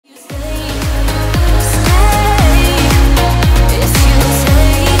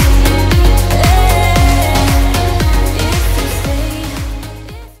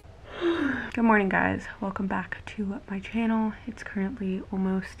morning guys, welcome back to my channel. It's currently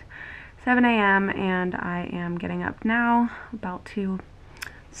almost 7 a.m. and I am getting up now, about to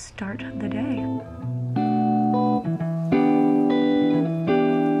start the day.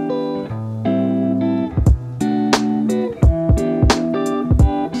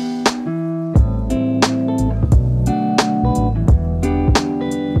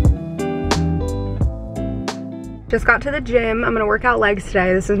 Just got to the gym. I'm gonna work out legs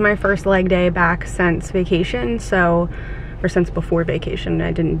today. This is my first leg day back since vacation, or since before vacation.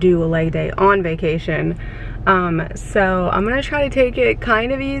 I didn't do a leg day on vacation. So I'm gonna try to take it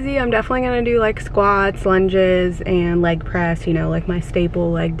kind of easy. I'm definitely gonna do like squats, lunges, and leg press, you know, like my staple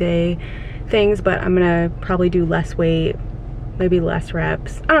leg day things, but I'm gonna probably do less weight, maybe less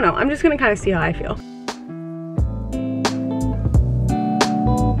reps. I don't know, I'm just gonna kind of see how I feel.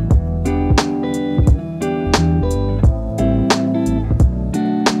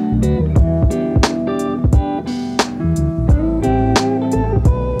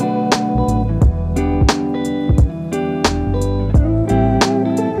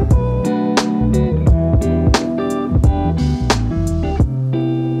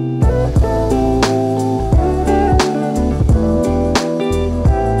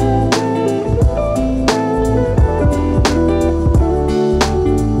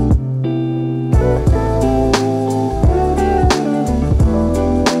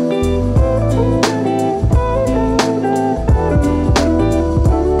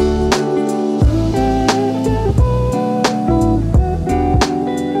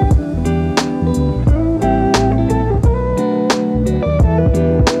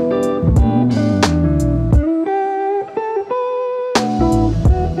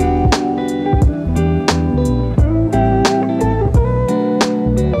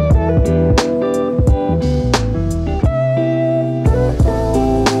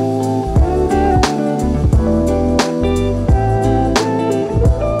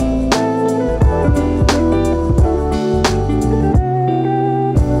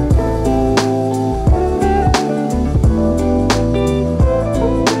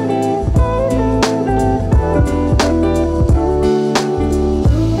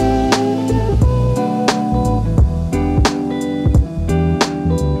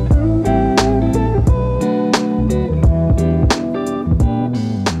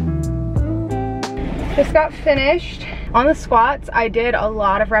 Just got finished. On the squats, I did a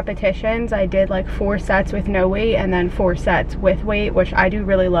lot of repetitions. I did like 4 sets with no weight and then 4 sets with weight, which I do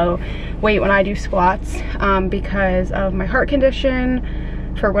really low weight when I do squats because of my heart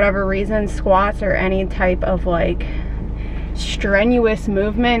condition. For whatever reason, squats or any type of like strenuous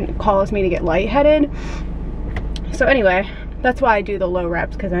movement causes me to get lightheaded. So anyway, that's why I do the low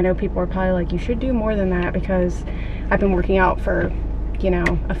reps, because I know people are probably like, you should do more than that, because I've been working out for, you know,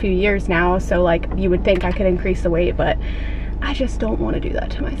 a few years now, so like you would think I could increase the weight, but I just don't want to do that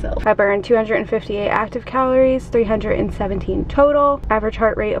to myself. I burned 258 active calories, 317 total, average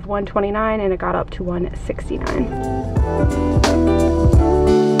heart rate of 129, and it got up to 169.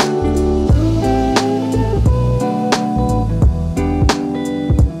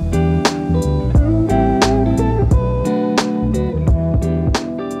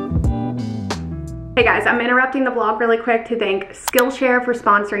 Hey guys, I'm interrupting the vlog really quick to thank Skillshare for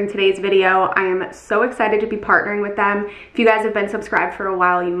sponsoring today's video. I am so excited to be partnering with them. If you guys have been subscribed for a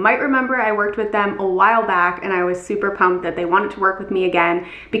while, you might remember I worked with them a while back, and I was super pumped that they wanted to work with me again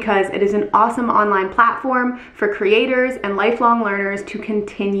because it is an awesome online platform for creators and lifelong learners to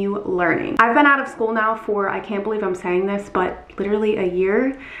continue learning. I've been out of school now for, I can't believe I'm saying this, but literally a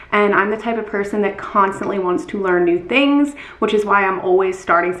year, and I'm the type of person that constantly wants to learn new things, which is why I'm always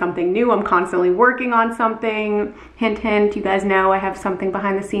starting something new. I'm constantly working on something. Hint, hint, you guys know I have something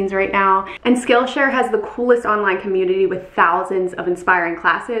behind the scenes right now. And Skillshare has the coolest online community with thousands of inspiring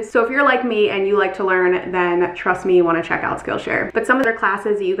classes. So if you're like me and you like to learn, then trust me, you want to check out Skillshare. But some of their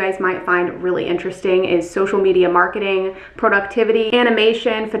classes that you guys might find really interesting is social media marketing, productivity,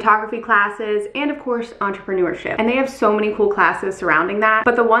 animation, photography classes, and of course, entrepreneurship. And they have so many cool classes surrounding that.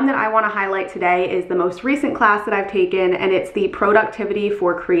 But the one that I want to highlight today is the most recent class that I've taken, and it's the Productivity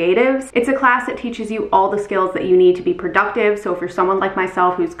for Creatives. It's a class that teaches you all the skills that you need to be productive. So if you're someone like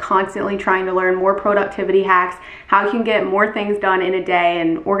myself who's constantly trying to learn more productivity hacks, how you can get more things done in a day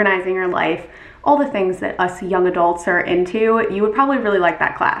and organizing your life, all the things that us young adults are into, you would probably really like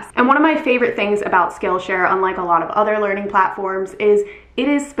that class. And one of my favorite things about Skillshare, unlike a lot of other learning platforms, is It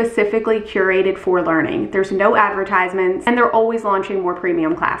is specifically curated for learning. There's no advertisements, and they're always launching more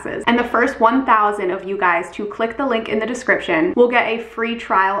premium classes. And the first 1,000 of you guys to click the link in the description will get a free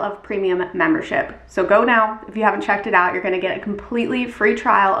trial of premium membership. So go now. If you haven't checked it out, you're gonna get a completely free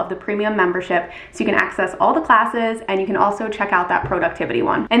trial of the premium membership so you can access all the classes, and you can also check out that productivity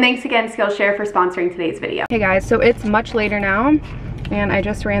one. And thanks again, Skillshare, for sponsoring today's video. Hey guys, so it's much later now, and I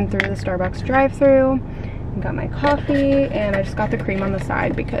just ran through the Starbucks drive-thru. Got my coffee, and I just got the cream on the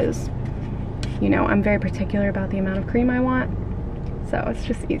side because, you know, I'm very particular about the amount of cream I want, so it's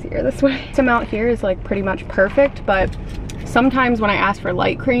just easier this way. This amount here is like pretty much perfect, but sometimes when I ask for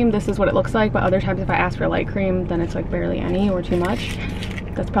light cream, this is what it looks like, but other times if I ask for light cream, then it's like barely any or too much.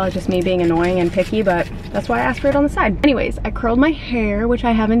 That's probably just me being annoying and picky, but that's why I asked for it on the side. Anyways, I curled my hair, which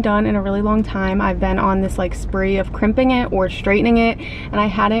I haven't done in a really long time. I've been on this like spree of crimping it or straightening it, and I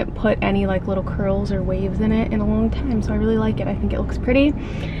hadn't put any like little curls or waves in it in a long time, so I really like it. I think it looks pretty.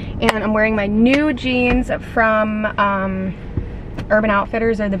 And I'm wearing my new jeans from Urban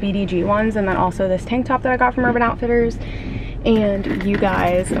Outfitters, or the BDG ones, and then also this tank top that I got from Urban Outfitters. And you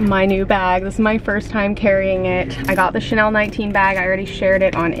guys, my new bag. This is my first time carrying it. I got the Chanel 19 bag. I already shared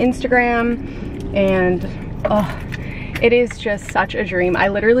it on Instagram, and it is just such a dream. I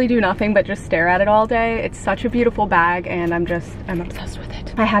literally do nothing but just stare at it all day. It's such a beautiful bag, and I'm obsessed with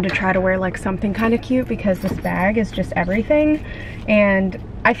it. I had to try to wear like something kind of cute because this bag is just everything, and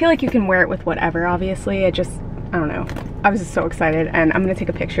I feel like you can wear it with whatever, obviously. I don't know. I was just so excited, and I'm gonna take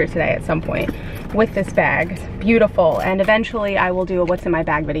a picture today at some point with this bag. It's beautiful, and eventually I will do a what's in my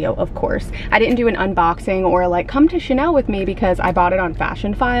bag video, of course. I didn't do an unboxing or like come to Chanel with me because I bought it on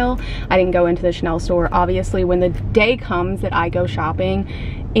Fashion File. I didn't go into the Chanel store. Obviously, when the day comes that I go shopping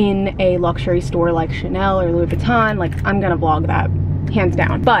in a luxury store like Chanel or Louis Vuitton, like I'm gonna vlog that, hands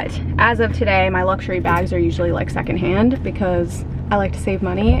down. But as of today, my luxury bags are usually like secondhand because I like to save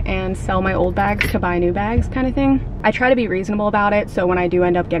money and sell my old bags to buy new bags kind of thing. I try to be reasonable about it, so when I do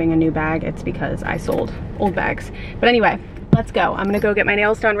end up getting a new bag, it's because I sold old bags. But anyway, let's go. I'm gonna go get my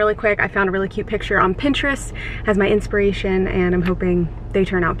nails done really quick. I found a really cute picture on Pinterest as my inspiration, and I'm hoping they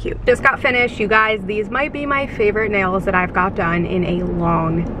turn out cute. Just got finished, you guys. These might be my favorite nails that I've got done in a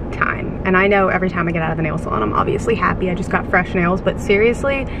long time. And I know every time I get out of the nail salon, I'm obviously happy I just got fresh nails, but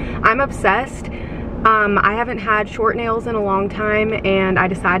seriously, I'm obsessed. I haven't had short nails in a long time, and I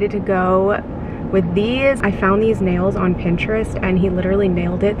decided to go with these. I found these nails on Pinterest, and he literally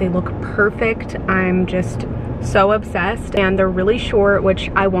nailed it. They look perfect. I'm just so obsessed, and they're really short,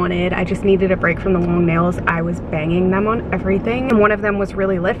 which I wanted. I just needed a break from the long nails. I was banging them on everything, and one of them was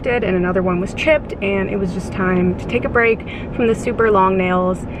really lifted and another one was chipped, and it was just time to take a break from the super long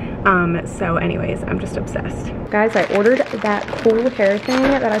nails. So anyways, I'm just obsessed. Guys, I ordered that cool hair thing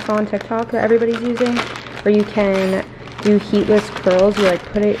that I saw on TikTok that everybody's using, where you can do heatless curls. You like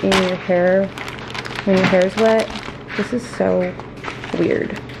put it in your hair when your hair's wet. This is so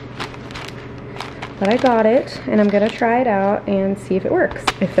weird. But I got it, and I'm gonna try it out and see if it works.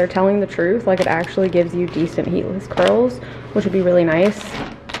 If they're telling the truth, like it actually gives you decent heatless curls, which would be really nice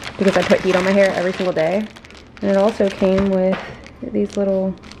because I put heat on my hair every single day. And it also came with these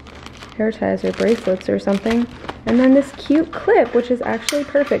little hair ties or bracelets or something. And then this cute clip, which is actually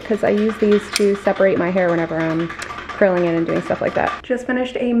perfect because I use these to separate my hair whenever I'm curling it and doing stuff like that. Just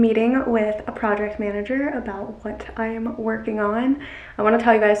finished a meeting with a project manager about what I am working on. I want to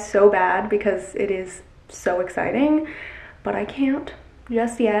tell you guys so bad because it is so exciting, but I can't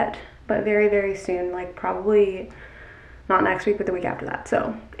just yet, but very, very soon, like probably not next week, but the week after that.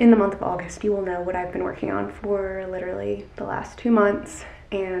 So in the month of August, you will know what I've been working on for literally the last 2 months,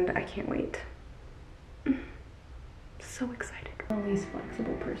 and I can't wait. So excited. The least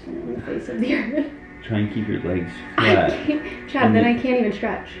flexible person in the face of the earth. Try and keep your legs flat. Chad, then I can't even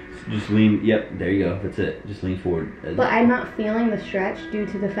stretch. Just lean, yep, there you go, that's it. Just lean forward. But I'm not feeling the stretch due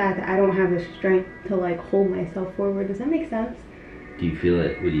to the fact that I don't have the strength to like hold myself forward. Does that make sense? Do you feel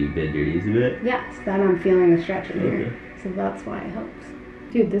it when you bend your knees a bit? Yes, then I'm feeling the stretch in here. So that's why it helps.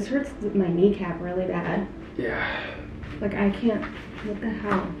 Dude, this hurts my kneecap really bad. Yeah. Like I can't, what the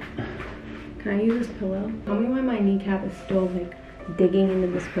hell? Can I use this pillow? Tell me why my kneecap is still like digging into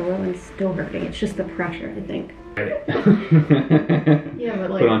this pillow and still hurting. It's just the pressure, I think. Yeah,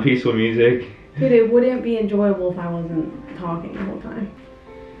 but like, put on peaceful music. Dude, it wouldn't be enjoyable if I wasn't talking the whole time.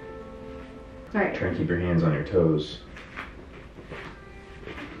 Alright. Try and keep your hands on your toes.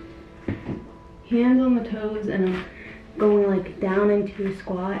 Hands on the toes, and I'm going like down into a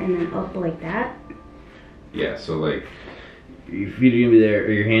squat and then up like that. Yeah, so like your feet are gonna be there,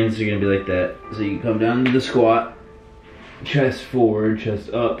 or your hands are gonna be like that. So you come down to the squat, chest forward, chest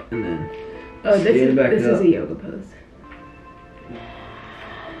up, and then oh, this is a yoga pose.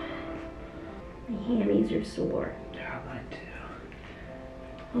 My hammies are sore. Yeah, mine too.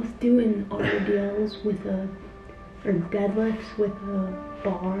 I was doing RDLs with or deadlifts with a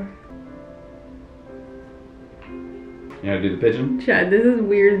bar. You gotta do the pigeon? Chad, this is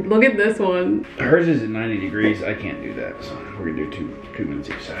weird. Look at this one. Hers is at 90 degrees. I can't do that, so we're gonna do two minutes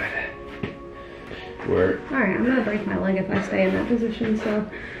each side. Where Alright, I'm gonna break my leg if I stay in that position, so.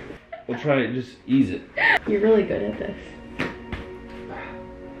 we'll try to just ease it. You're really good at this.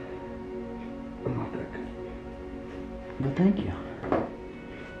 I'm not that good. But thank you.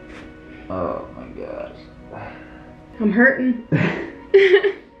 Oh my gosh. I'm hurting.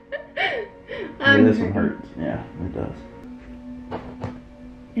 This one hurts. Yeah, it does.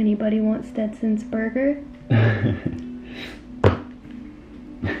 Anybody want Stetson's burger?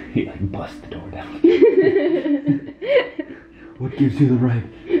 He like busts the door down. What gives you the right?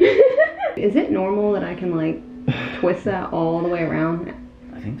 Is it normal that I can like twist that all the way around?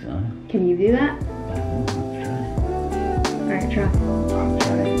 I think so. Can you do that? Let's try. Alright, try. I'll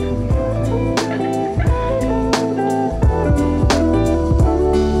try.